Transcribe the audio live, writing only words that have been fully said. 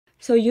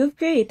So you've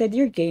created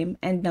your game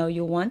and now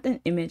you want an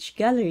image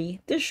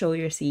gallery to show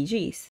your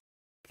CGs.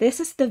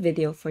 This is the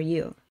video for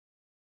you.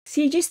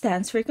 CG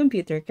stands for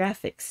computer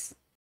graphics.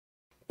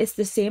 It's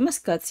the same as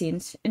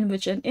cutscenes in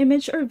which an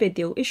image or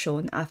video is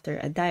shown after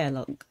a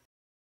dialogue.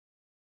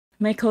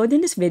 My code in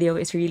this video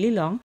is really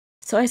long,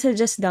 so I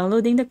suggest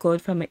downloading the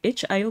code from my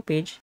itch.io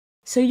page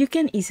so you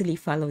can easily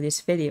follow this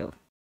video.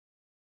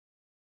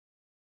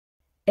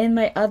 In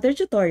my other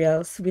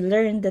tutorials, we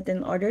learned that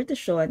in order to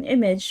show an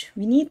image,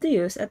 we need to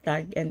use a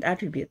tag and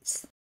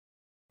attributes.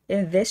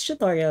 In this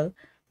tutorial,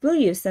 we'll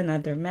use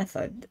another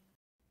method.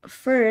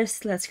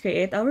 First, let's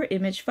create our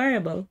image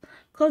variable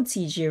called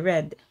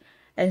cgred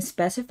and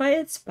specify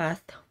its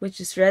path,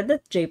 which is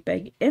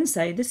red.jpg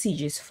inside the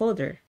cgs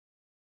folder.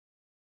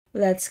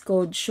 Let's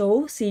code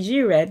show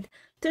cgred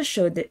to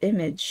show the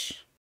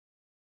image.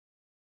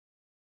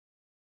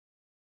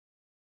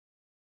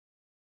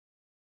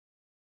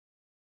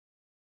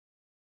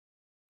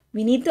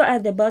 We need to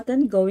add a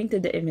button going to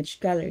the image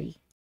gallery.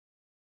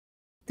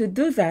 To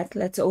do that,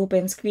 let's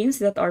open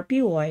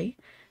screens.rpy,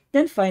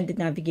 then find the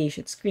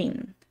navigation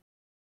screen.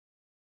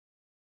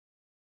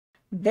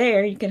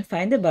 There, you can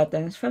find the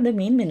buttons from the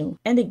main menu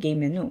and the game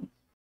menu.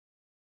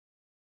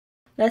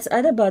 Let's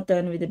add a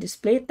button with the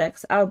display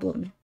text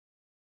album.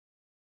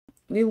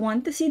 We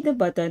want to see the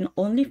button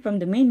only from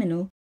the main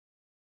menu,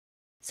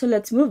 so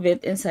let's move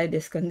it inside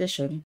this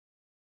condition.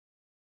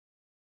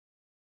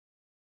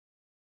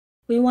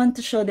 We want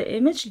to show the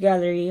image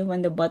gallery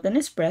when the button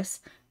is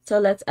pressed, so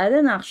let's add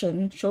an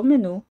action show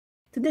menu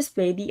to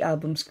display the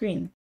album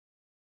screen.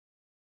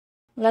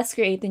 Let's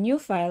create a new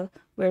file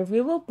where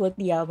we will put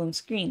the album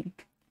screen.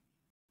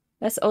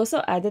 Let's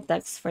also add a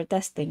text for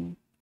testing.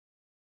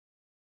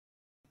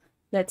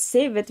 Let's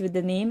save it with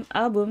the name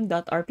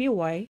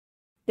album.rpy,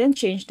 then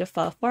change the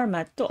file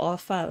format to all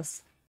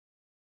files,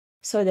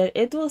 so that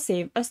it will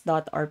save as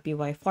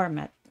 .rpy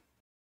format.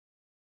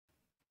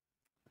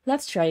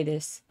 Let's try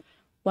this.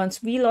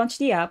 Once we launch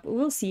the app, we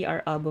will see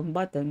our album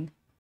button.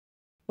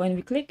 When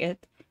we click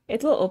it,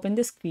 it will open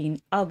the screen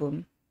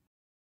album.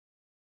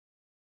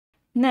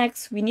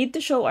 Next, we need to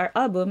show our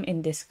album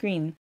in this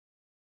screen.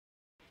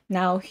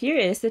 Now, here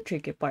is the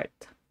tricky part.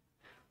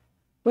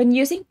 When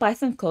using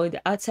Python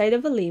code outside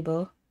of a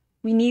label,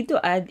 we need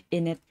to add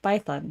init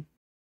Python.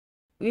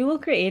 We will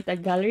create a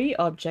gallery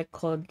object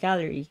called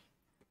gallery.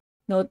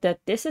 Note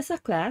that this is a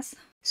class,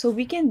 so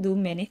we can do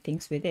many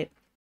things with it.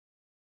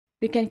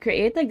 We can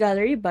create a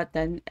gallery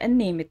button and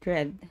name it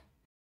red.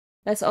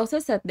 Let's also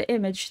set the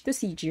image to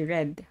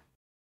cgred.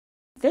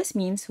 This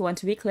means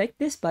once we click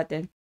this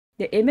button,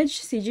 the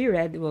image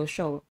cgred will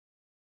show.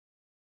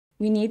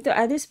 We need to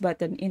add this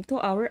button into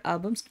our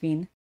album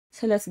screen,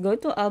 so let's go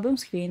to album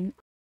screen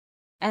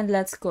and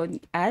let's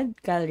code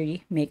add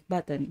gallery make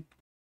button.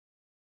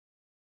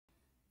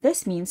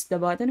 This means the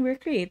button we're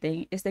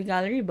creating is the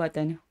gallery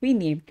button we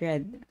named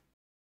red.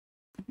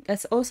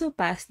 Let's also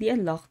pass the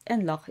unlocked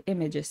and locked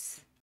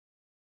images.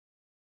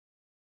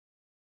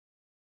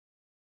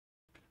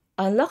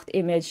 Unlocked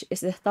image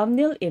is the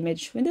thumbnail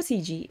image when the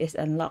CG is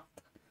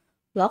unlocked.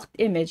 Locked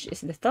image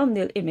is the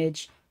thumbnail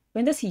image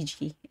when the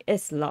CG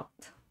is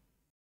locked.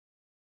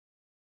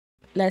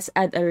 Let's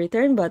add a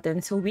return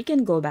button so we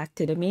can go back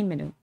to the main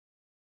menu.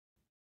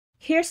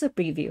 Here's a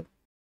preview.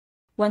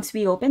 Once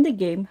we open the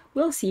game,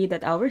 we'll see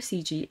that our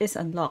CG is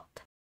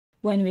unlocked.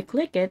 When we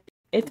click it,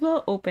 it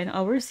will open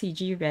our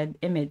cgred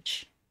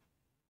image.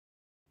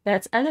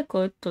 Let's add a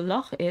code to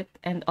lock it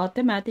and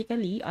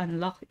automatically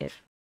unlock it.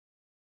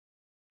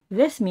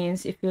 This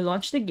means if we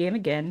launch the game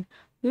again,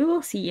 we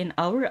will see in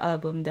our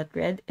album that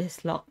red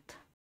is locked.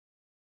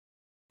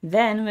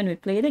 Then, when we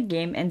play the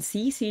game and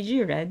see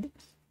cgred,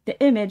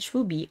 the image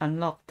will be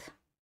unlocked.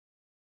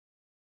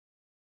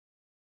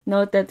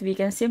 Note that we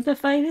can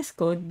simplify this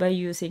code by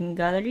using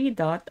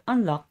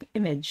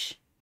gallery.unlockImage.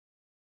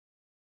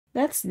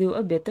 Let's do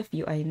a bit of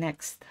UI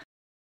next.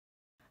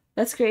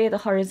 Let's create a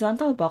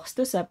horizontal box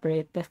to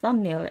separate the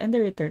thumbnail and the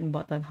return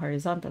button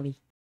horizontally.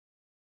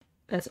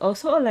 Let's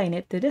also align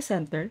it to the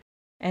center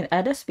and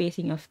add a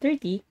spacing of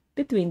 30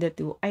 between the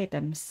two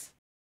items.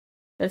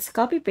 Let's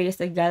copy-paste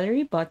the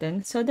gallery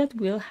button so that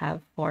we'll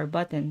have 4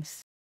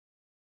 buttons.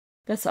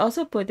 Let's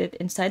also put it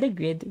inside a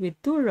grid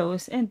with 2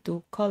 rows and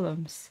 2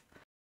 columns.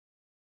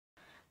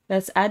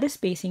 Let's add a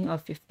spacing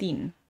of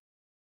 15.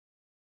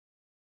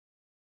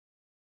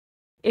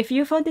 If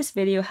you found this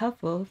video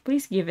helpful,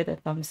 please give it a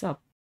thumbs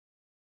up.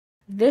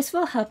 This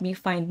will help me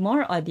find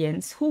more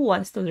audience who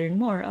wants to learn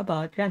more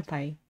about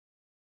Renpy.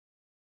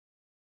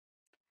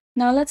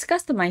 Now let's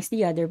customize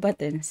the other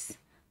buttons.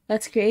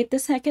 Let's create the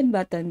second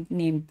button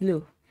named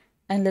Blue,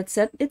 and let's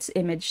set its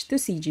image to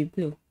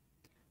cgBlue.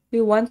 We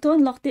want to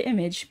unlock the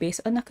image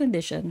based on a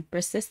condition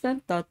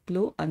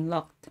persistent.blue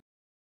unlocked.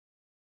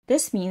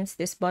 This means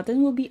this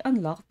button will be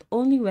unlocked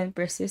only when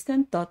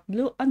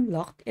persistent.blue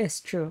unlocked is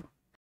true.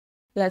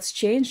 Let's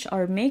change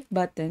our make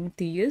button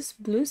to use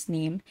Blue's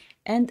name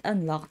and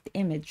unlocked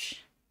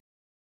image.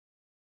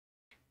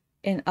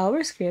 In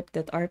our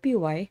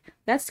script.rpy,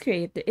 let's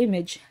create the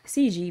image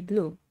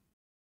cgBlue.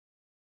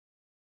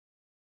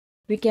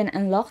 We can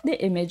unlock the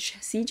image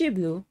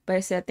CGBlue by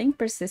setting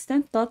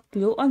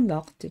persistent.blue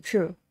unlock to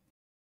true.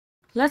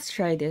 Let's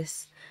try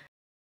this.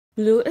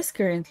 Blue is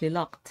currently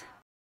locked.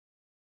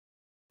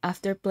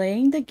 After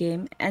playing the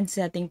game and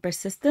setting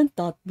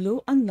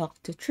persistent.blue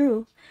unlock to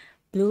true,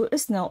 blue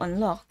is now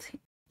unlocked,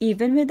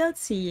 even without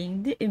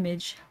seeing the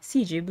image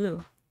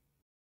CGBlue.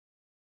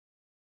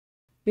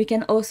 We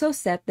can also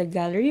set the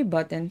gallery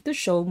button to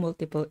show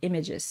multiple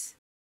images.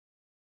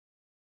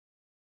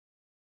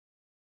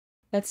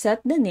 Let's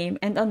set the name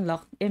and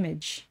unlock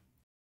image.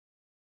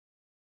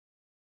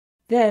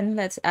 Then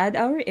let's add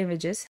our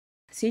images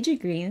CG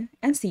Green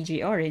and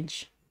CG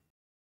Orange.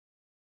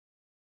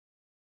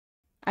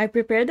 I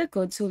prepared the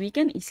code so we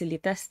can easily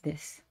test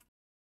this.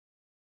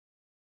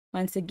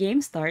 Once the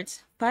game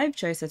starts, 5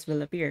 choices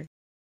will appear.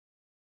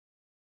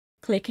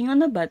 Clicking on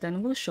the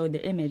button will show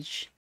the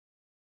image.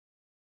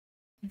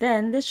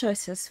 Then the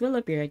choices will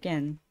appear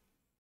again.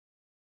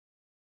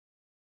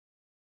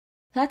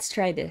 Let's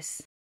try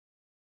this.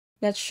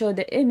 Let's show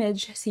the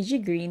image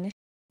CG Green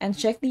and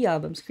check the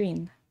album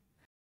screen.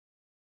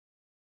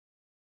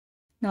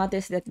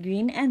 Notice that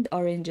Green and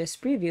Orange's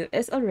preview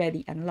is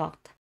already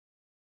unlocked.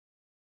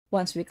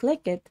 Once we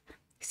click it,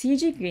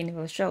 CG Green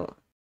will show.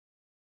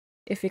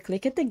 If we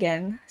click it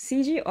again,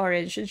 CG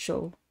Orange should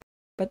show,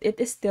 but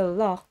it is still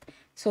locked,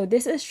 so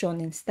this is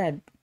shown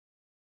instead.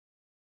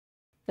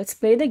 Let's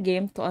play the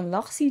game to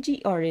unlock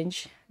CG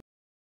Orange,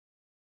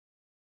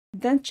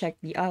 then check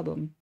the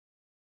album.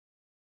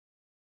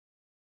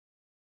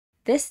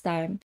 This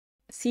time,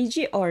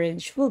 CG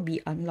Orange will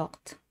be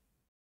unlocked.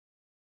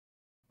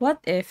 What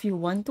if you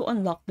want to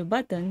unlock the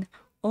button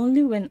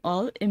only when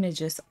all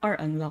images are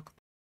unlocked?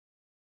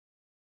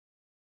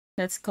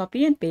 Let's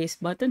copy and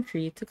paste button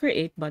 3 to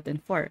create button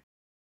 4,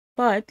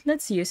 but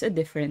let's use a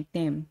different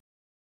name.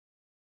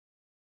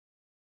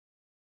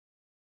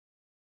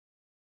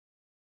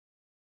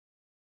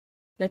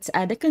 Let's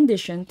add a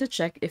condition to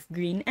check if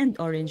green and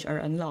orange are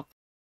unlocked.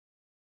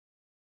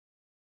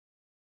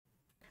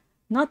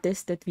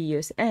 Notice that we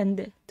use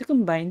AND to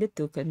combine the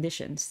two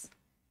conditions.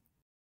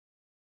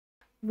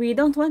 We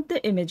don't want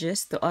the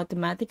images to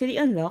automatically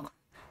unlock,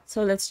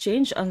 so let's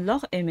change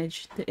unlock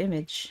image to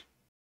image.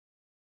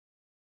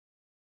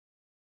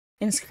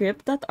 In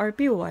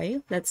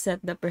script.rpy, let's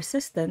set the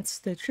persistence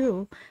to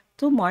true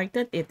to mark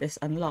that it is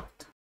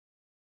unlocked.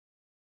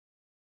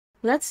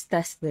 Let's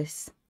test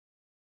this.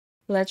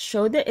 Let's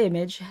show the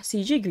image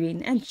CG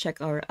Green and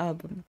check our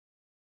album.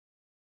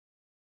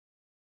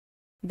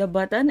 The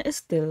button is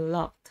still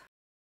locked.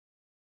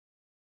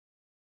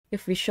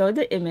 If we show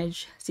the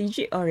image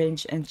CG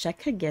Orange and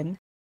check again,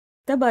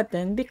 the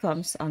button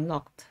becomes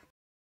unlocked.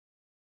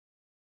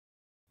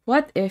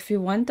 What if we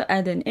want to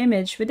add an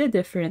image with a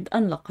different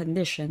unlock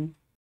condition?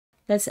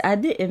 Let's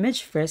add the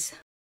image first.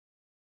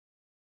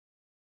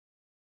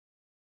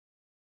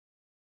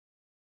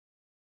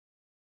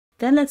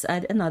 Then let's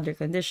add another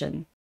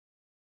condition.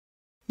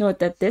 Note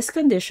that this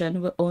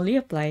condition will only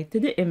apply to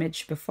the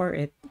image before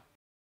it.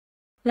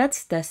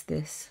 Let's test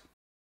this.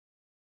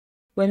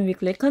 When we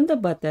click on the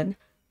button,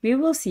 we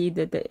will see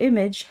that the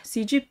image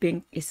CG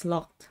Pink is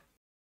locked.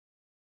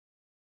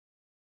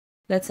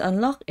 Let's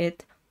unlock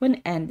it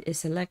when AND is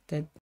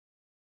selected.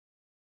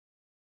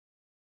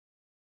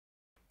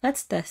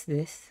 Let's test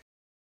this.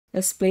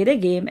 Let's play the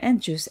game and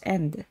choose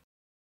AND.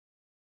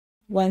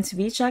 Once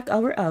we check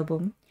our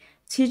album,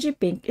 CG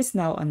Pink is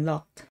now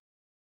unlocked.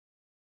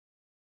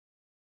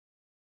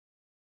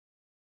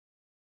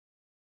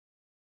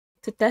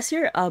 To test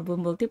your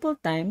album multiple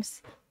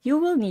times, you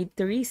will need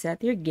to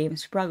reset your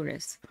game's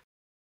progress.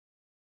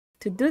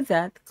 To do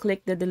that,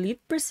 click the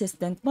Delete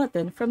Persistent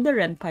button from the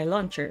Renpy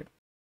launcher.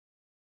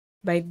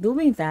 By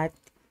doing that,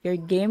 your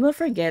game will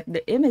forget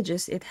the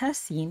images it has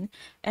seen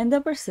and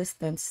the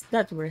persistence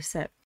that were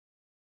set.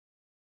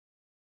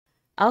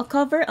 I'll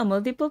cover a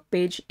multiple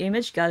page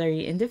image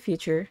gallery in the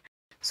future,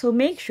 so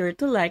make sure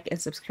to like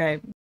and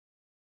subscribe.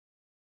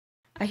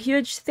 A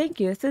huge thank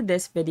you to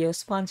this video's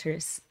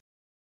sponsors.